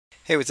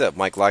Hey, what's up?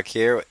 Mike Locke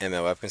here with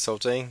MLF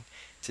Consulting.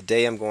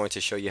 Today I'm going to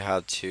show you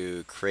how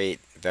to create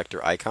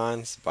vector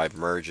icons by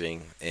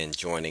merging and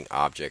joining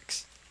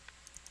objects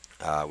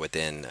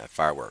within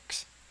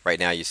Fireworks. Right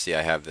now you see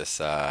I have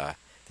this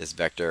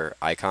vector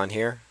icon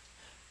here,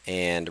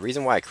 and the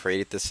reason why I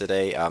created this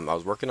today, I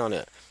was working on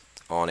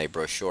a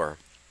brochure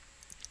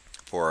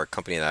for a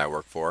company that I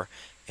work for,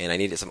 and I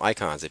needed some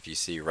icons. If you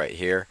see right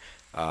here,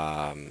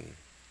 right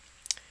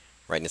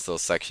in this little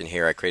section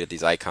here, I created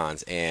these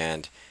icons.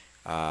 And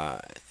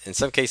in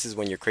some cases,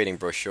 when you're creating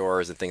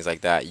brochures and things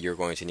like that, you're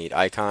going to need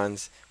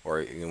icons,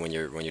 or when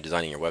you're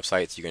designing your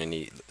websites, you're going to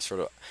need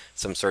sort of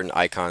some certain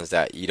icons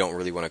that you don't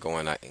really want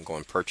to go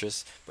and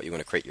purchase, but you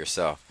want to create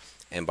yourself.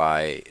 And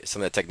by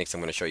some of the techniques I'm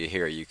going to show you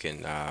here,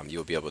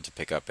 you'll be able to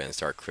pick up and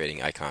start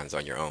creating icons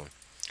on your own.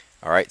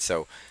 All right,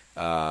 so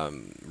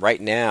right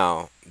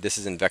now this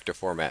is in vector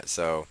format,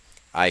 so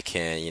I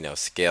can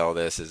scale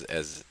this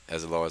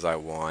as low as I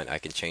want. I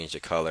can change the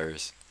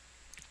colors,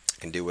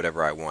 can do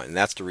whatever I want, and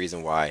that's the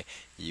reason why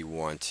you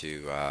want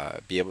to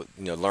be able,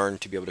 learn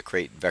to be able to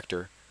create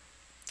vector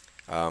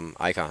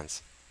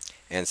icons.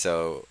 And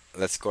so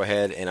let's go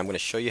ahead, and I'm going to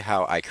show you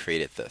how I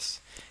created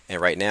this.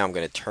 And right now I'm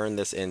going to turn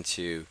this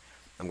into,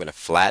 I'm going to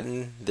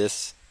flatten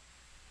this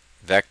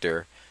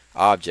vector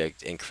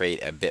object and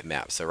create a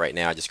bitmap. So right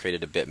now I just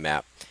created a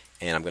bitmap,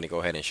 and I'm going to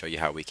go ahead and show you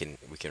how we can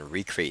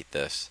recreate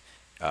this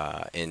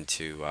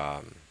into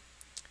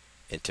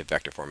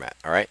vector format.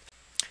 All right.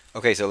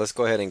 Okay, so let's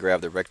go ahead and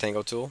grab the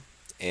rectangle tool,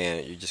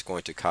 and you're just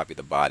going to copy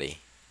the body.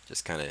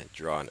 Just kind of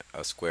draw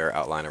a square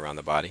outline around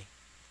the body.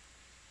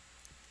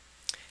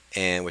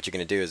 And what you're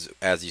going to do is,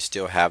 as you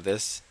still have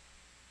this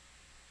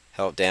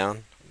held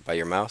down by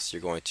your mouse,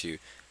 you're going to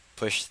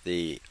push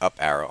the up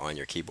arrow on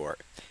your keyboard.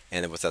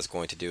 And then what that's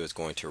going to do is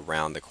going to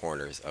round the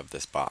corners of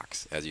this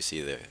box. As you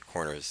see, the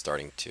corner is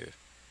starting to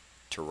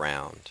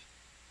round.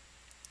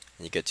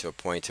 And you get to a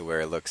point to where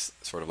it looks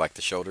sort of like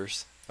the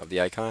shoulders of the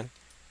icon.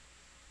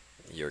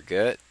 You're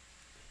good.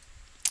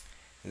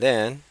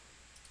 Then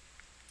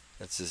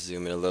let's just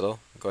zoom in a little.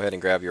 Go ahead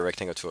and grab your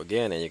rectangle tool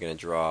again, and you're going to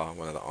draw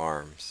one of the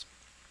arms.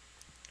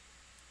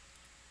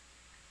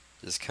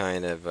 Just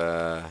kind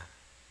of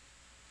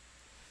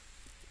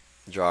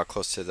draw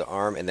close to the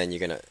arm, and then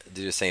you're going to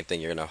do the same thing.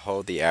 You're going to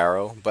hold the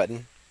arrow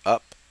button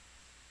up,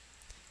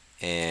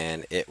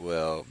 and it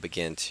will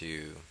begin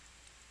to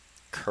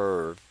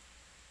curve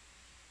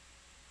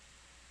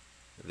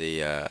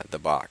the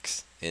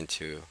box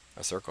into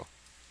a circle,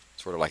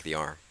 sort of like the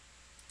arm.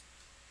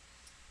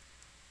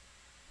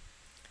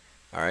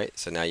 Alright,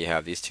 so now you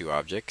have these two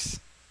objects.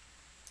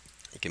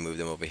 You can move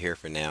them over here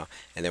for now,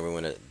 and then we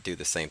want to do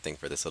the same thing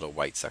for this little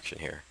white section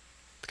here,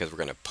 because we're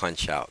going to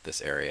punch out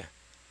this area.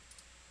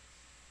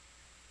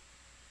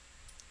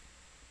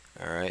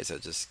 Alright, so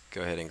just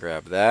go ahead and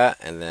grab that,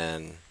 and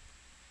then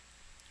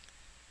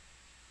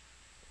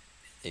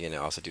you're going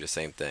to also do the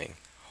same thing.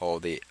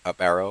 Hold the up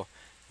arrow.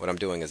 What I'm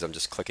doing is I'm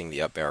just clicking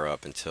the up arrow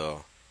up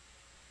until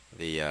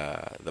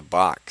the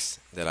box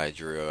that I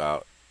drew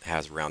out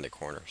has rounded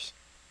corners.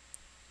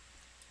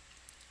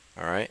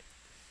 Alright,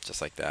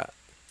 just like that.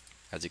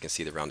 As you can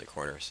see, the rounded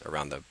corners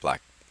around the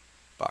black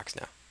box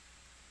now.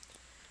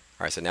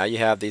 Alright, so now you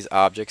have these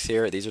objects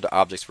here. These are the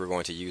objects we're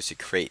going to use to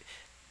create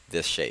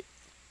this shape.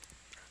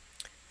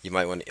 You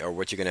might want to, or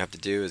what you're going to have to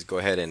do is go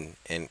ahead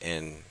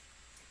and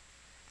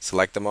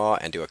select them all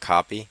and do a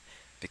copy,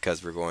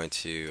 because we're going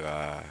to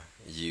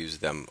use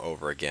them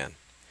over again.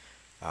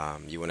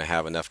 You want to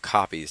have enough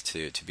copies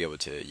to be able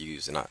to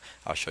use, and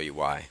I'll show you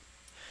why.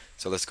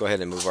 So let's go ahead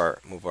and move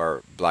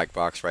our black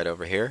box right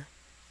over here,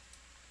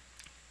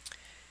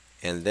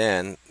 and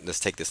then let's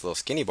take this little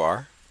skinny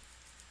bar,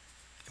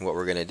 and what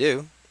we're going to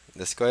do,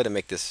 let's go ahead and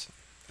make this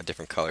a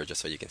different color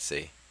just so you can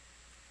see.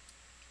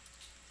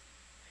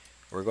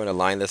 We're going to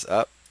line this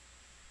up,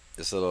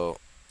 this little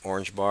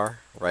orange bar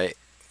right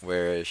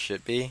where it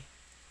should be,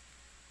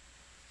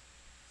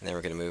 and then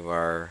we're going to move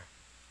our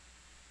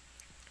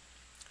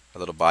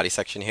little body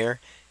section here.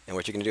 And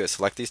what you're going to do is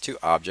select these two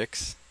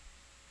objects.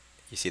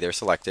 You see they're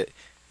selected.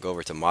 Go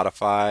over to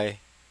Modify,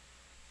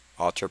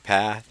 Alter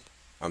Path,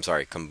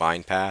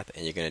 Combine Path,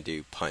 and you're going to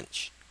do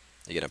Punch.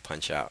 You're going to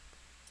punch out.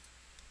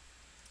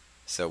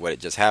 So what it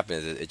just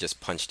happened is it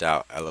just punched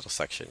out a little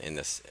section in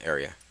this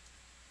area.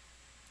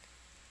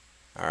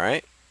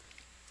 Alright.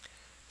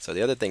 So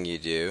the other thing you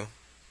do,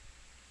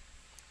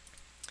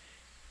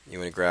 you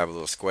want to grab a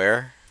little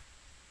square,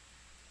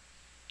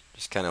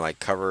 just kind of like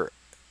cover.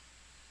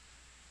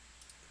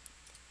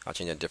 I'll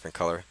change a different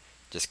color.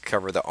 Just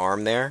cover the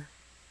arm there,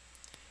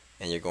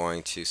 and you're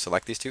going to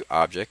select these two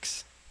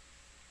objects,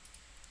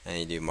 and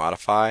you do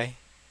Modify,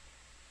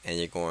 and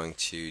you're going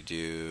to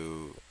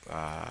do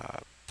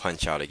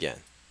Punch out again.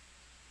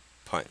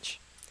 Punch.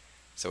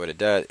 So what it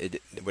did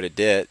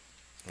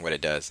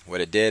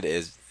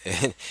is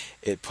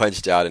it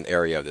punched out an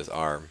area of this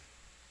arm.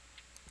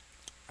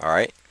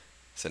 Alright,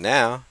 so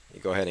now you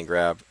go ahead and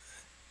grab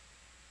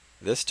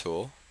this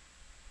tool,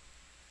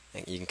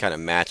 and you can kind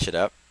of match it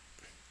up.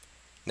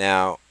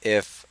 Now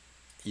if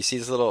you see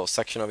this little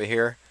section over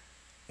here,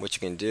 what you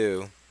can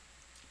do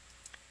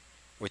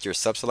with your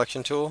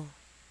subselection tool,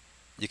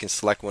 you can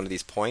select one of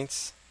these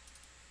points.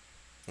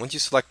 Once you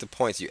select the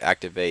points, you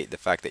activate the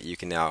fact that you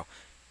can now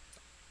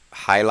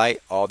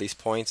highlight all these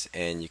points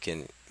and you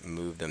can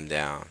move them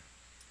down.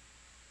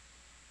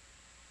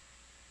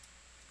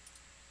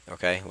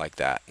 Okay, like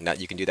that. Now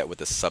you can do that with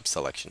the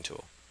subselection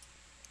tool.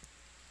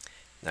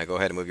 Now go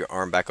ahead and move your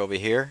arm back over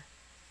here.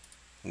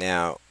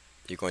 Now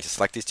you're going to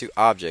select these two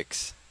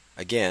objects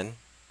again.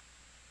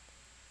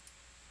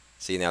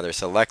 See, now they're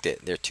selected.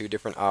 They're two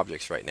different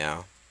objects right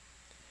now.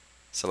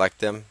 Select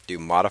them, do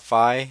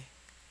modify,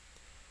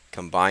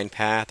 combine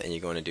path, and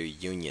you're going to do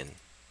union.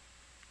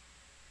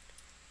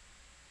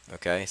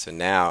 Okay, so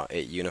now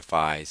it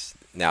unifies.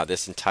 Now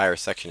this entire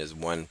section is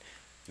one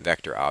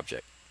vector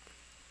object.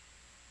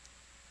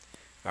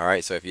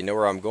 Alright, so if you know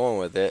where I'm going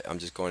with it, I'm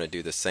just going to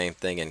do the same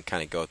thing and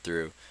kind of go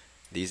through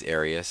these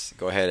areas.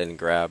 Go ahead and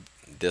grab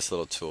this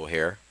little tool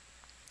here.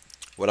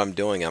 What I'm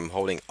doing, I'm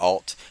holding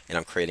Alt and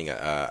I'm creating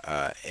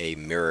a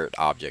mirrored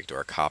object or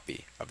a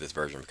copy of this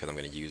version because I'm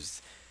going to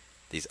use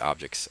these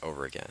objects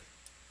over again.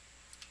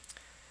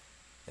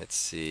 Let's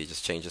see,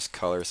 just change this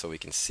color so we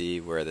can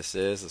see where this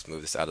is. Let's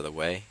move this out of the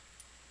way.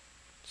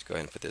 Just go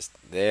ahead and put this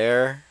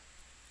there.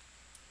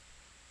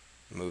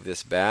 Move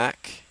this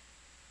back.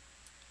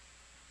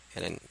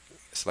 And then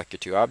select your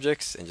two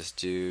objects and just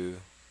do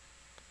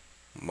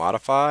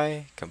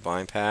modify,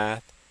 combine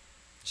path,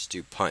 just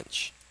do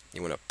punch.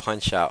 You want to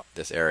punch out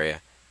this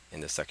area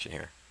in this section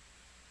here.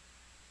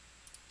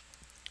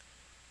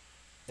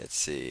 Let's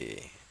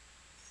see.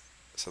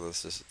 So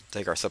let's just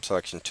take our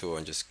subselection tool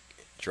and just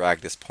drag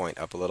this point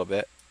up a little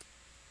bit.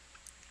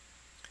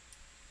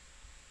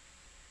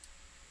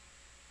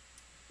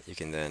 You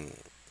can then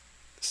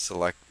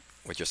select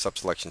with your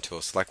subselection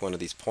tool, select one of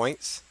these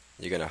points.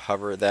 You're going to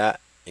hover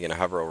that. You're going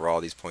to hover over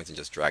all these points and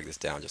just drag this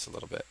down just a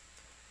little bit.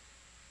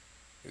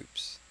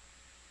 Oops.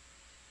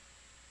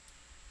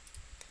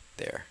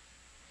 There.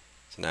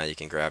 So now you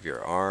can grab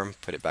your arm,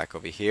 put it back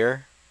over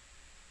here.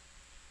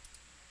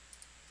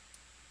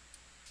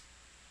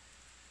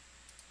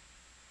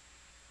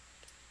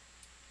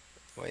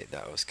 Wait,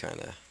 that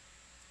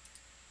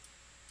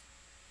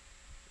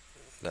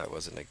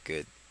wasn't a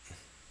good.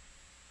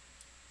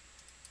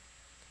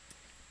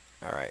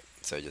 Alright,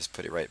 so just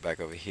put it right back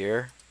over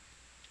here.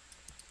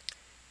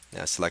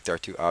 Now select our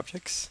two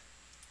objects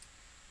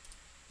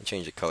and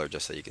change the color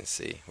just so you can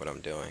see what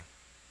I'm doing.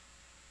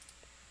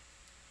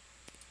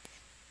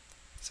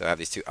 So I have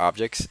these two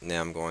objects.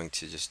 Now I'm going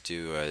to just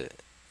do a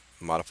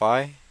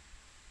modify,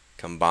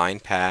 combine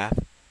path.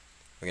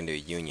 We're going to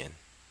do a union.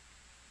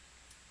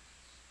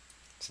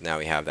 So now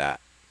we have that.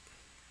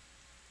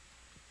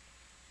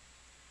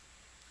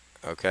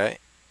 Okay.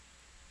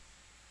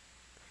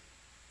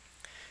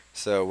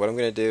 So what I'm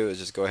going to do is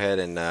just go ahead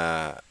and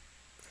I'm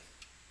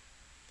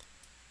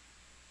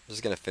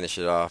just going to finish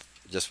it off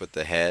just with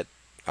the head.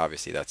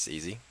 Obviously that's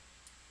easy.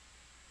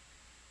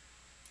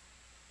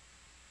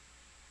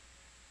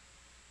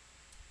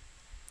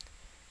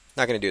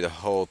 Not going to do the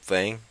whole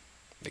thing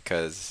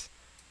because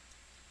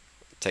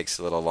it takes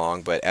a little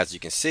long, but as you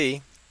can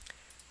see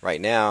right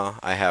now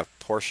I have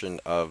portion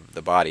of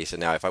the body. So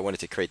now if I wanted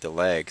to create the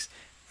legs,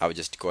 I would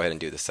just go ahead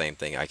and do the same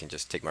thing. I can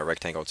just take my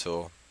rectangle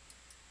tool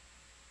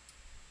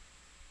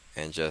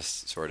and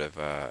just sort of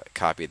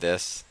copy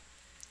this,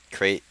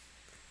 create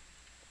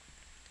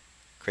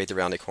the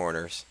rounded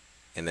corners,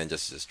 and then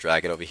just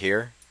drag it over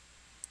here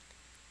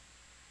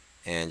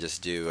and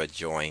just do a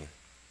join,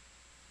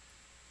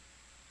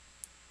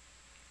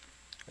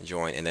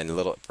 and then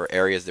little for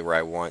areas where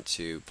I want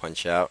to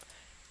punch out,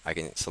 I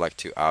can select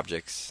two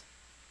objects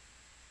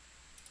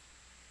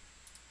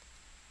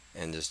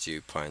and just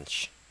do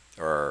punch,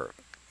 or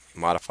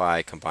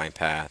modify, combine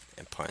path,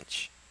 and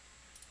punch.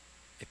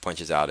 It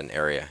punches out an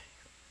area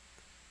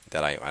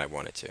that I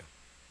want it to.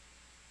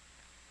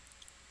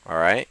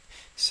 Alright,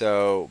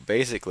 so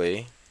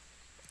basically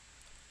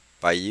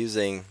by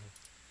using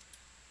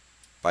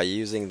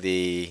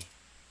the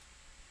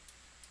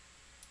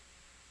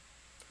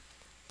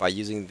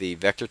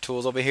vector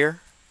tools over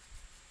here,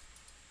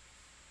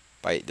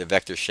 by the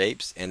vector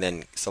shapes, and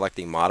then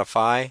selecting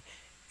modify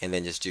and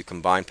then just do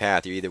combine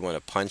path, you either want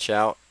to punch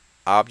out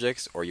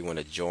objects or you want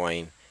to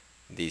join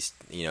these,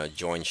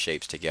 join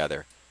shapes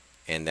together,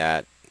 and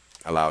that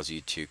allows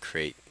you to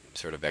create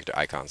sort of vector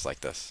icons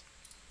like this.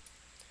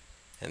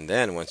 And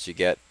then once you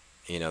get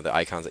the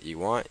icons that you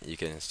want, you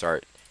can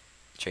start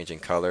changing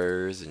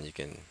colors and you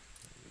can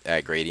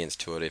add gradients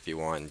to it if you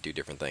want and do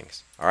different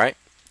things. Alright,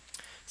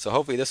 so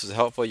hopefully this was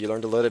helpful. You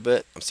learned a little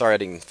bit. I'm sorry I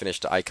didn't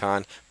finish the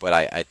icon, but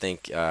I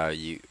think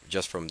you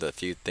just from the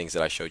few things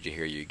that I showed you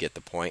here, you get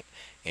the point,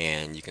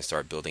 and you can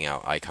start building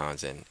out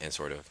icons and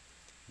sort of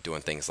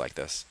doing things like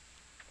this.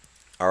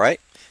 Alright,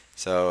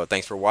 so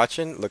thanks for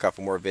watching. Look out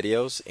for more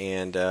videos,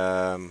 and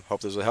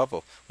hope this was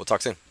helpful. We'll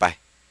talk soon. Bye.